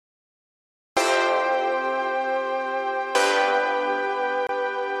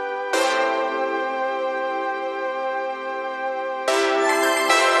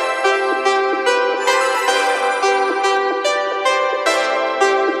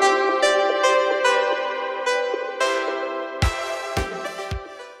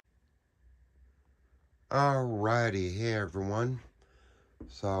Alrighty, hey everyone.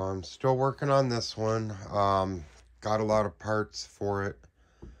 So I'm still working on this one. Got a lot of parts for it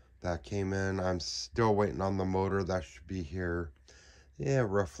that came in. I'm still waiting on the motor. That should be here, yeah,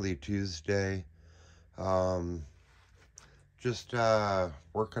 roughly Tuesday. Just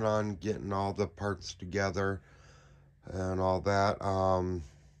working on getting all the parts together and all that.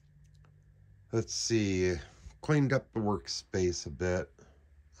 Let's see, cleaned up the workspace a bit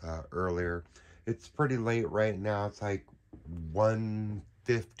earlier. It's pretty late right now. It's like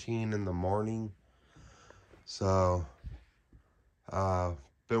 1:15 in the morning. So,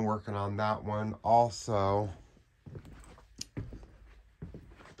 been working on that one. Also,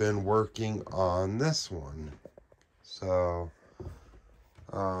 been working on this one. So,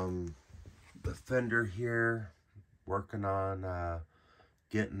 the fender here, working on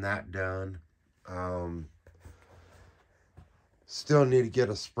getting that done. Still need to get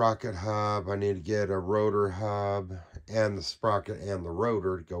a sprocket hub. I need to get a rotor hub and the sprocket and the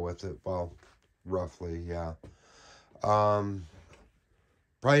rotor to go with it. Well, roughly, yeah. Probably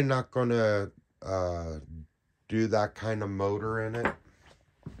not going to do that kind of motor in it.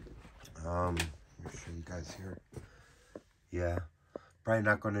 Let me show you guys here. Yeah, probably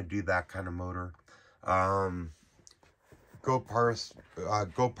not going to do that kind of motor. Go Power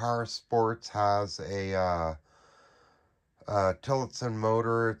Sports has a Tillotson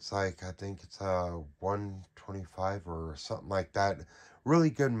motor. It's like, I think it's a 125 or something like that. Really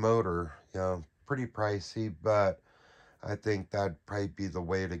good motor, you know, pretty pricey, but I think that'd probably be the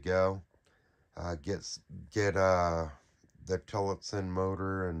way to go. Get the Tillotson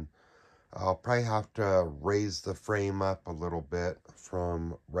motor, and I'll probably have to raise the frame up a little bit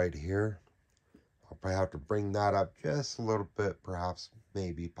from right here. I'll probably have to bring that up just a little bit, perhaps,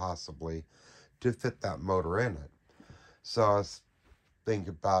 maybe, possibly, to fit that motor in it. So I was thinking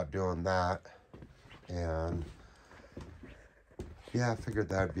about doing that, and yeah, I figured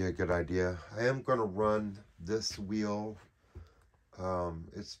that'd be a good idea. I am going to run this wheel.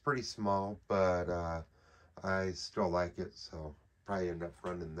 It's pretty small, but I still like it, so probably end up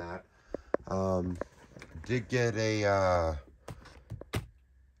running that. Did get a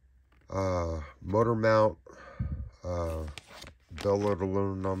motor mount billet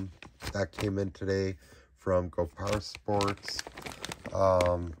aluminum that came in today from Go Power Sports.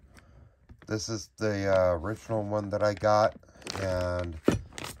 This is the original one that I got, and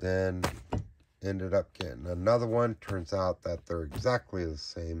then ended up getting another one. Turns out that they're exactly the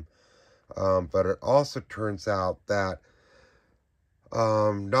same, but it also turns out that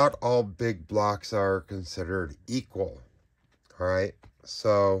not all big blocks are considered equal. All right,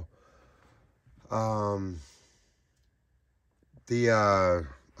 so the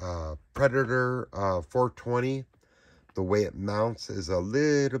Predator 420, the way it mounts is a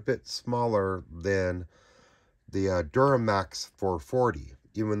little bit smaller than the Duramax 440.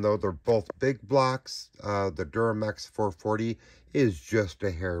 Even though they're both big blocks, the Duramax 440 is just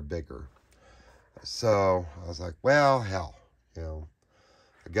a hair bigger. So I was like, well, hell, you know,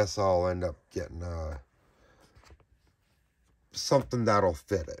 I guess I'll end up getting something that'll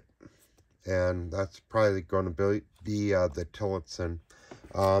fit it. And that's probably going to be the Tillotson.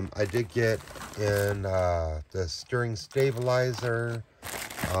 I did get in the steering stabilizer.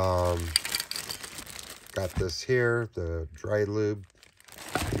 Got this here, the dry lube.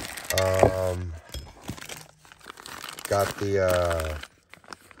 Got the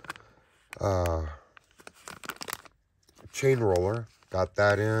chain roller. Got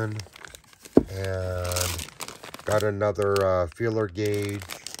that in. And got another feeler gauge.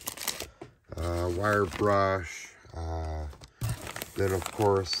 Wire brush. Then, of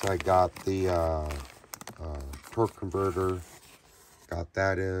course, I got the torque converter. Got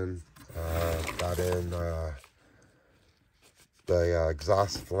that in. Got in the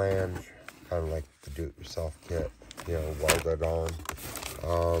exhaust flange, kind of like the do-it-yourself kit, you know, welded on.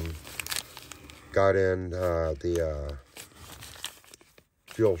 Got in the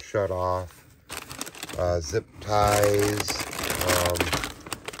fuel shut-off, zip ties.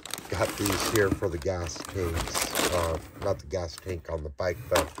 Got these here for the gas tanks. Not the gas tank on the bike,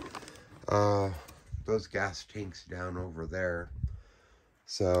 but those gas tanks down over there.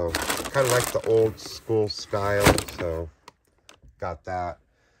 So, kind of like the old school style, so got that.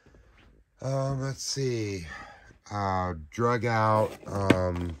 Let's see. Drug out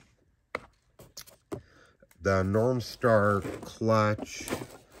the Normstar clutch,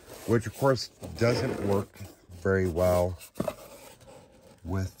 which of course doesn't work very well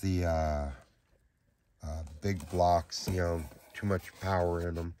with the big blocks, you know, too much power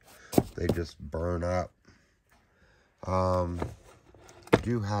in them. They just burn up.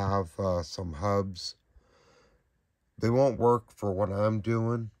 Do have some hubs They won't work for what I'm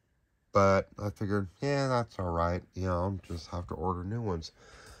doing, but I figured, yeah, that's all right. You know, just have to order new ones.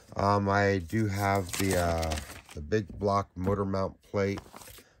 I do have the big block motor mount plate.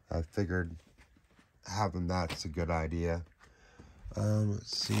 I figured having that's a good idea.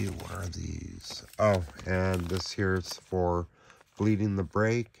 Let's see, what are these? Oh, and this here is for bleeding the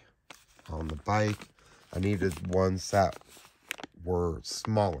brake on the bike. I needed ones that were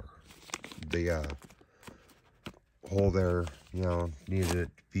smaller. The hole there, you know, needed it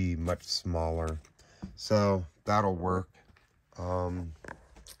to be much smaller. So that'll work.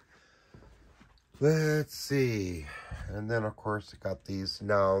 Let's see. And then, of course, I got these.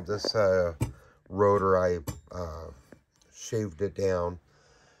 Now, this rotor, I shaved it down.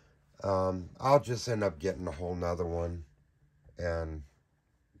 I'll just end up getting a whole nother one. And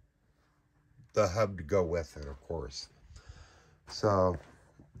the hub to go with it, of course. So,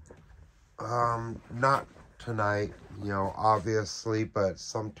 not tonight, you know, obviously, but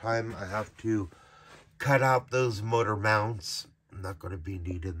sometime I have to cut out those motor mounts. I'm not going to be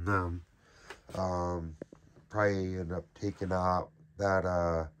needing them. Probably end up taking out that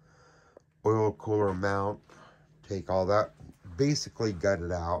oil cooler mount, take all that, basically gut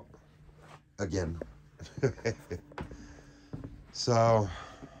it out again. So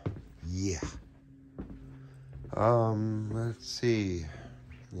yeah. Let's see.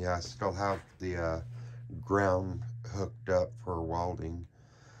 Yeah, I still have the ground hooked up for welding.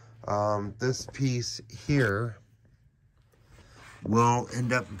 This piece here will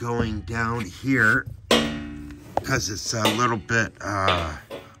end up going down here because it's a little bit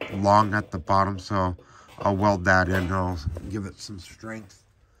long at the bottom, so I'll weld that in. I'll give it some strength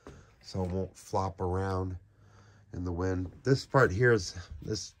so it won't flop around in the wind. This part here is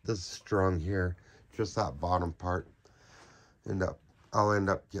this is strung here, just that bottom part. I'll end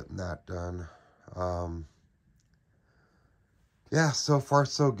up getting that done. Yeah, so far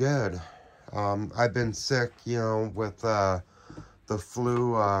so good. I've been sick, you know, with the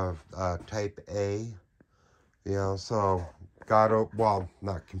flu type A, you know, so well,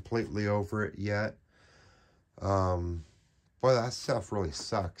 not completely over it yet. Boy, that stuff really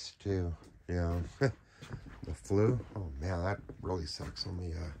sucks too, you know. The flu, oh man, that really sucks. Let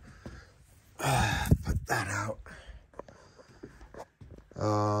me put that out.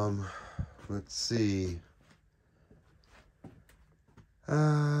 Let's see.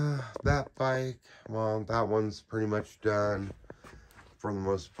 That bike, well, that one's pretty much done for the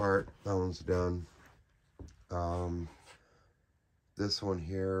most part. That one's done. This one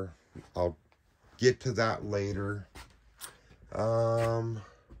here, I'll get to that later.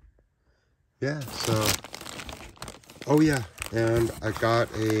 Yeah, so, oh yeah, and I got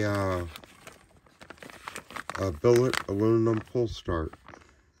a billet aluminum pull start.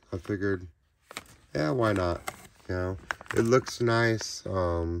 I figured, yeah, why not? You know, it looks nice.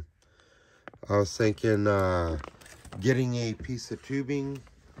 I was thinking getting a piece of tubing,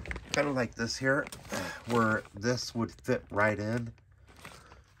 kind of like this here, where this would fit right in.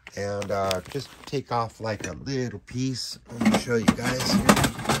 And just take off like a little piece. Let me show you guys here.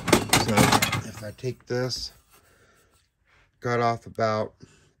 So if I take this, cut off about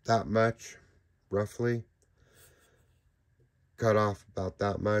that much, roughly. Cut off about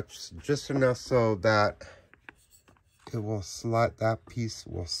that much, just enough so that it will slide, that piece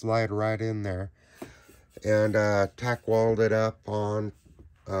will slide right in there. And tack weld it up on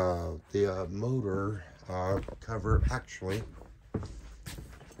the motor cover. Actually,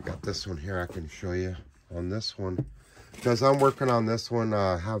 I got this one here I can show you on this one, because I'm working on this one,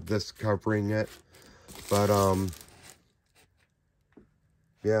 have this covering it. But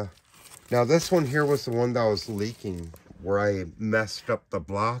yeah, now this one here was the one that was leaking, where I messed up the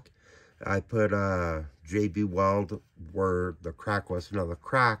block. I put JB Weld where the crack was. Now the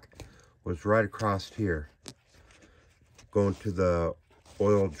crack was right across here, going to the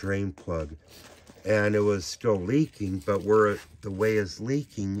oil drain plug, and it was still leaking, but where the way it's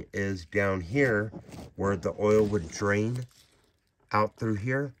leaking is down here where the oil would drain out through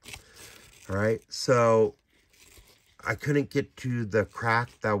here. All right, so I couldn't get to the crack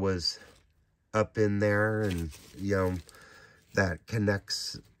that was up in there, and you know, that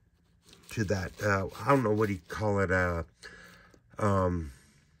connects to that I don't know what you call it,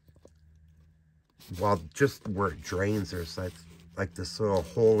 well, just where it drains, there's like this little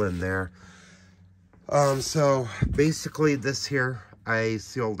hole in there. So basically this here, I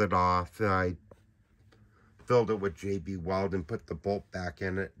sealed it off. I filled it with JB Weld and put the bolt back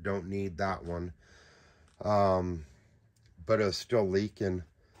in it. Don't need that one. But it was still leaking.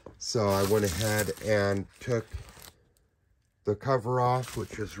 So I went ahead and took the cover off,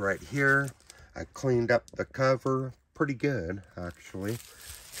 which is right here. I cleaned up the cover, pretty good, actually.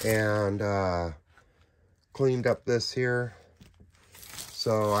 And cleaned up this here.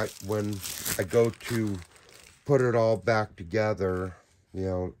 So when I go to put it all back together, you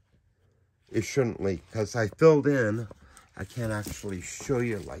know, it shouldn't leak. Because I filled in, I can't actually show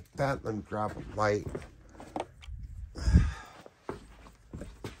you like that. Let me grab a light.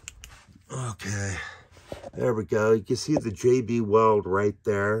 Okay, there we go. You can see the JB Weld right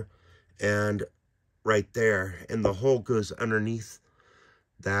there and right there. And the hole goes underneath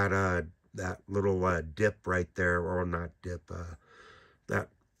that that little dip right there, or not dip, that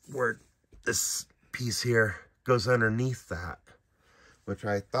where this piece here goes underneath that, which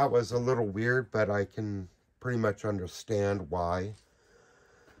I thought was a little weird, but I can pretty much understand why.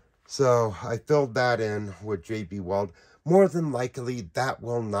 So I filled that in with JB Weld. More than likely, that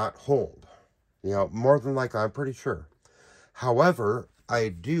will not hold. You know, more than likely, I'm pretty sure. However, I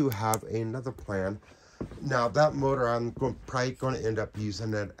do have another plan. Now, that motor, I'm probably going to end up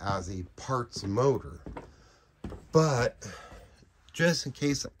using it as a parts motor. But just in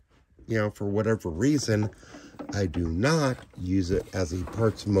case, you know, for whatever reason, I do not use it as a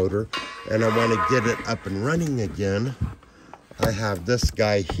parts motor and I want to get it up and running again, I have this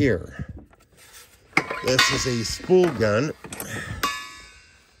guy here. This is a spool gun,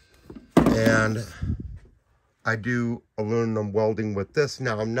 and I do aluminum welding with this.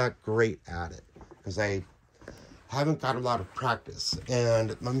 Now, I'm not great at it because I haven't got a lot of practice.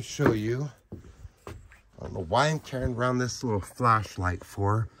 And let me show you. I don't know why I'm carrying around this little flashlight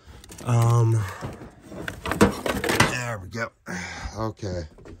for. There we go. Okay.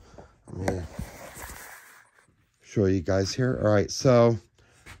 Let me show you guys here. All right, so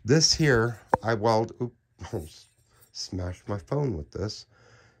this here, I weld, oops, smashed my phone with this.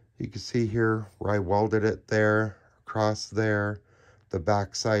 You can see here where I welded it there, across there, the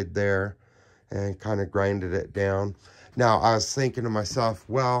backside there, and kind of grinded it down. Now, I was thinking to myself,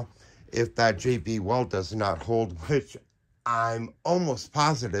 well, if that JB Weld does not hold, which I'm almost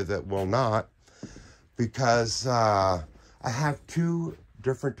positive it will not, because I have two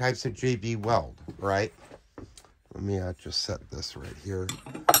different types of JB Weld, right? Let me just set this right here.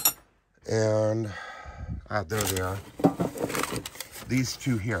 And there they are. These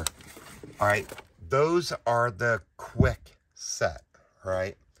two here. All right. Those are the quick set,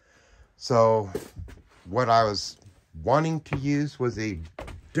 right? So what I was wanting to use was a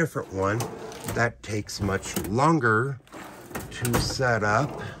different one that takes much longer to set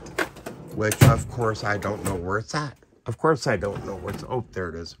up, which of course I don't know where it's at. Of course I don't know where it's, oh, there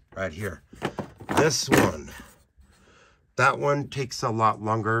it is, right here. This one, that one takes a lot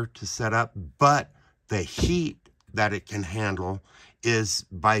longer to set up, but the heat that it can handle is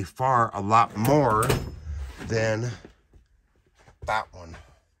by far a lot more than that one.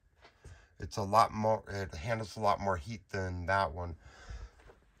 It's a lot more, it handles a lot more heat than that one.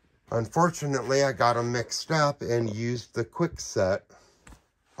 Unfortunately, I got them mixed up and used the quick set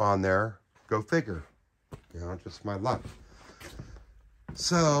on there. Go figure. You know, just my luck.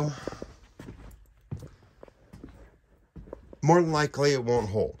 So, more than likely it won't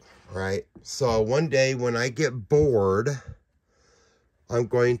hold, right? So one day when I get bored, I'm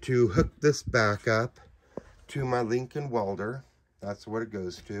going to hook this back up to my Lincoln welder. That's what it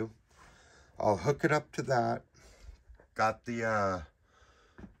goes to. I'll hook it up to that. Got the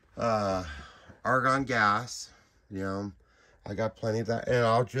argon gas, you know, I got plenty of that, and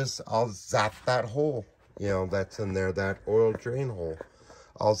I'll zap that hole, you know, that's in there, that oil drain hole.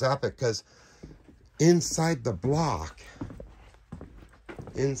 I'll zap it, because inside the block,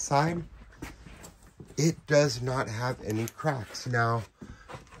 inside, it does not have any cracks. Now,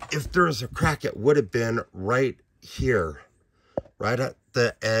 if there was a crack, it would have been right here, right at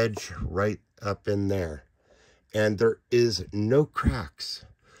the edge, right up in there. And there is no cracks.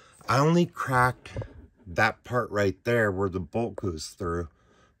 I only cracked that part right there where the bolt goes through,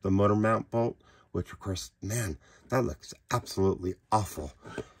 the motor mount bolt, which of course, man, that looks absolutely awful.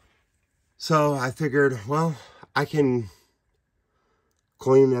 So I figured, well, I can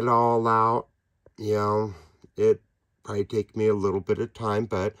clean it all out. You know, it probably take me a little bit of time,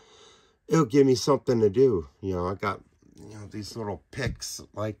 but it'll give me something to do. You know, I got, you know, these little picks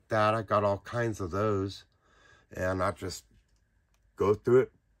like that. I got all kinds of those, and I just go through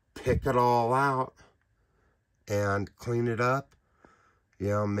it, pick it all out, and clean it up. You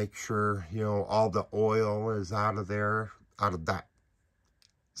know, make sure, you know, all the oil is out of there, out of that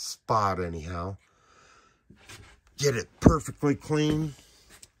spot anyhow. Get it perfectly clean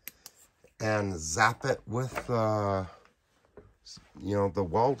and zap it with, you know, the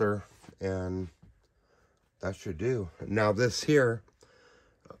welder, and that should do. Now this here,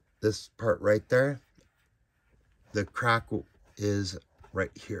 this part right there, the crack is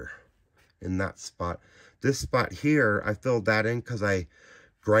right here in that spot. This spot here, I filled that in because I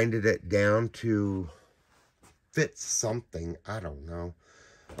grinded it down to fit something. I don't know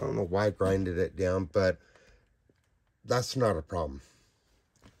why I grinded it down, but that's not a problem.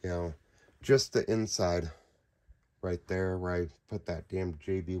 You know, just the inside right there where I put that damn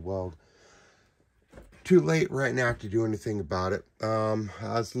JB Weld. Too late right now to do anything about it. I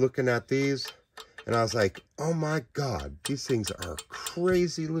was looking at these and I was like, oh my God, these things are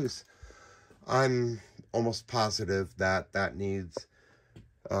crazy loose. I'm almost positive that that needs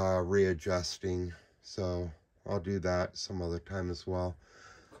readjusting. So I'll do that some other time as well.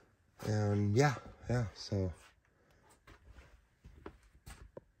 And yeah, so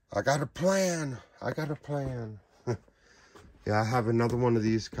I got a plan. Yeah, I have another one of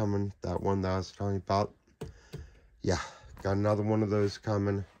these coming. That one that I was talking about. Yeah, got another one of those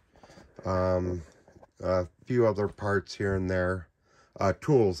coming. A few other parts here and there.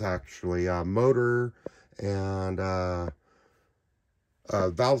 Tools, actually. Motor and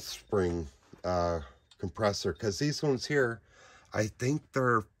valve spring compressor. Because these ones here, I think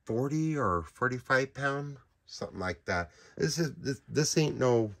they're 40 or 45 pound. Something like that. This ain't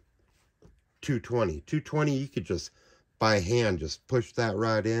no 220. 220, you could just by hand just push that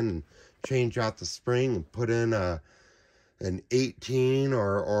right in and change out the spring and put in an 18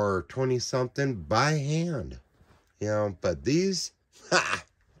 or 20 something by hand, you know. But these,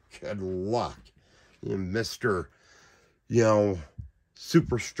 good luck, you know, Mr. You know,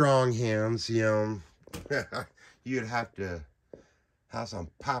 super strong hands, you know. You'd have to have some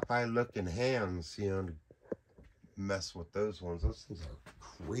Popeye looking hands, you know, to mess with those ones. Those things are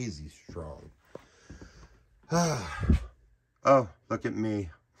crazy strong. Oh, look at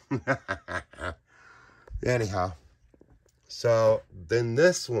me. Anyhow, so then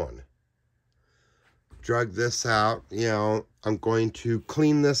this one, drug this out. You know, I'm going to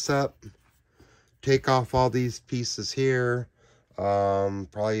clean this up, take off all these pieces here,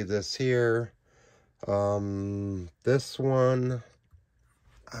 probably this here, this one,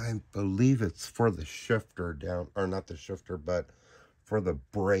 I believe it's for the shifter down, or not the shifter, but for the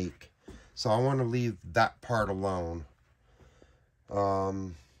brake. So I want to leave that part alone.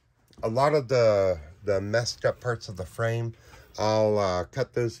 A lot of the messed up parts of the frame, I'll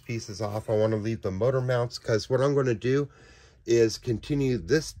cut those pieces off. I want to leave the motor mounts, because what I'm going to do is continue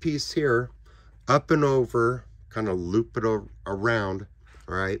this piece here up and over, kind of loop it around,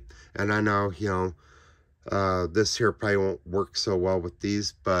 all right? And I know, you know, this here probably won't work so well with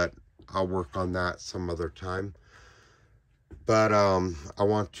these, but I'll work on that some other time. But I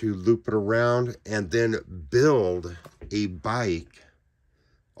want to loop it around and then build a bike,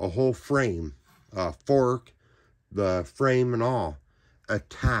 a whole frame, fork, the frame and all,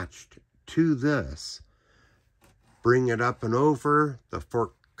 attached to this. Bring it up and over, the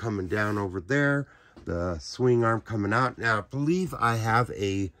fork coming down over there, the swing arm coming out. Now, I believe I have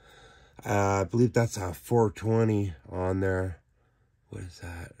a, I believe that's a 420 on there. What is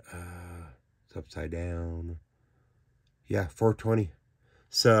that? It's upside down. Yeah, 420.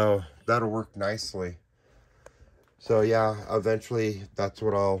 So that'll work nicely. So yeah, eventually that's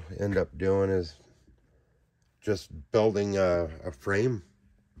what I'll end up doing, is just building a frame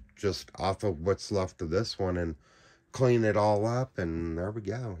just off of what's left of this one and clean it all up, and there we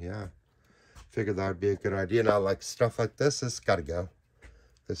go. Yeah, figured that would be a good idea. Now, like stuff like this got to go.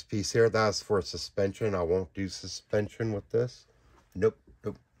 This piece here, that's for suspension. I won't do suspension with this. Nope.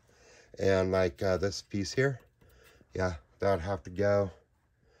 And like this piece here, yeah, that would have to go.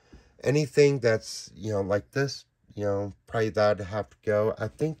 Anything that's, you know, like this, you know, probably that'd have to go. I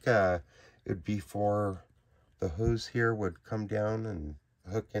think it would be for the hose here would come down and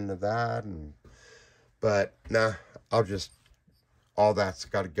hook into that. But nah, I'll just, all that's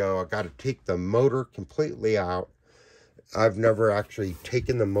got to go. I got to take the motor completely out. I've never actually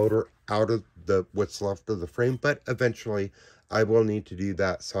taken the motor out of what's left of the frame, but eventually I will need to do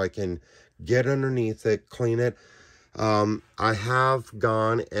that so I can get underneath it, clean it. I have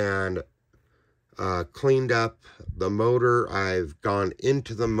gone and cleaned up the motor. I've gone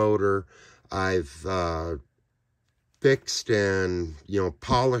into the motor. I've fixed and, you know,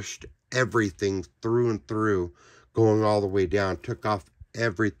 polished everything through and through, going all the way down. Took off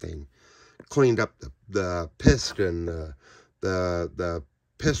everything, cleaned up the piston, the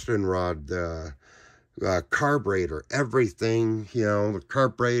piston rod, the carburetor, everything. You know, the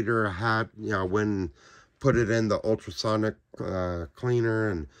carburetor I had, you know, when put it in the ultrasonic cleaner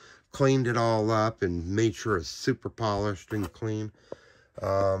and cleaned it all up and made sure it's super polished and clean.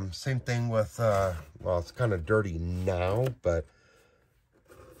 Same thing with, well, it's kind of dirty now, but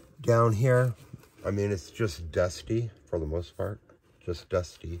down here, I mean, it's just dusty for the most part. Just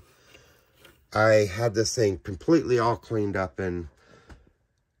dusty. I had this thing completely all cleaned up, and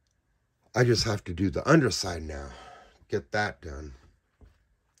I just have to do the underside now. Get that done.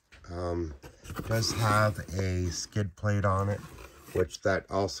 It does have a skid plate on it, which that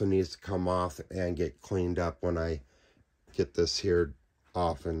also needs to come off and get cleaned up when I get this here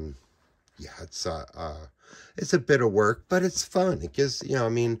off. And yeah, it's a bit of work, but it's fun. It gives, you know, I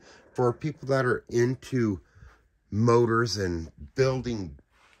mean, for people that are into motors and building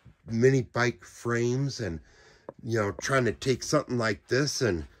mini bike frames, and, you know, trying to take something like this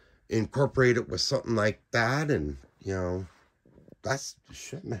and incorporate it with something like that, and, you know, that's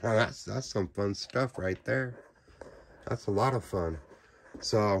shit, man. That's some fun stuff right there. That's a lot of fun.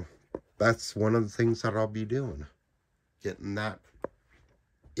 So that's one of the things that I'll be doing, getting that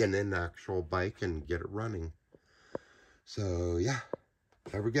in an actual bike and get it running. So yeah,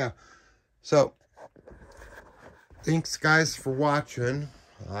 there we go. So thanks guys for watching.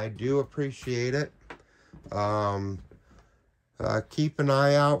 I do appreciate it. Keep an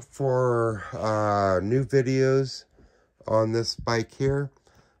eye out for new videos on this bike here.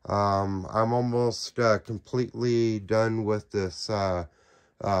 I'm almost completely done with this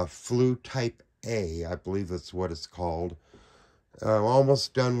Flue Type A, I believe that's what it's called. I'm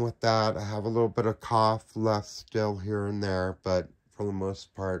almost done with that. I have a little bit of cough left still here and there, but for the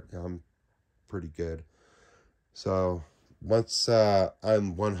most part, I'm pretty good. So once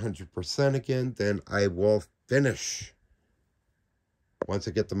I'm 100% again, then I will finish. Once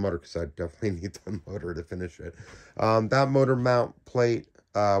I get the motor, because I definitely need the motor to finish it. That motor mount plate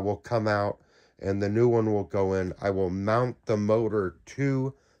will come out, and the new one will go in. I will mount the motor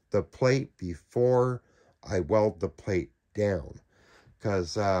to the plate before I weld the plate down,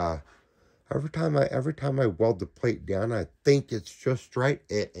 because every time I weld the plate down, I think it's just right.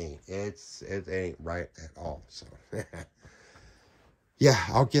 It ain't. It ain't right at all. So yeah,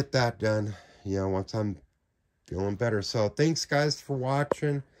 I'll get that done, you know, once I'm feeling better. So thanks guys for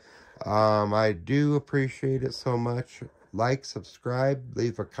watching. I do appreciate it so much. Like, subscribe,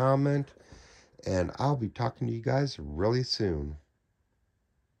 leave a comment, and I'll be talking to you guys really soon.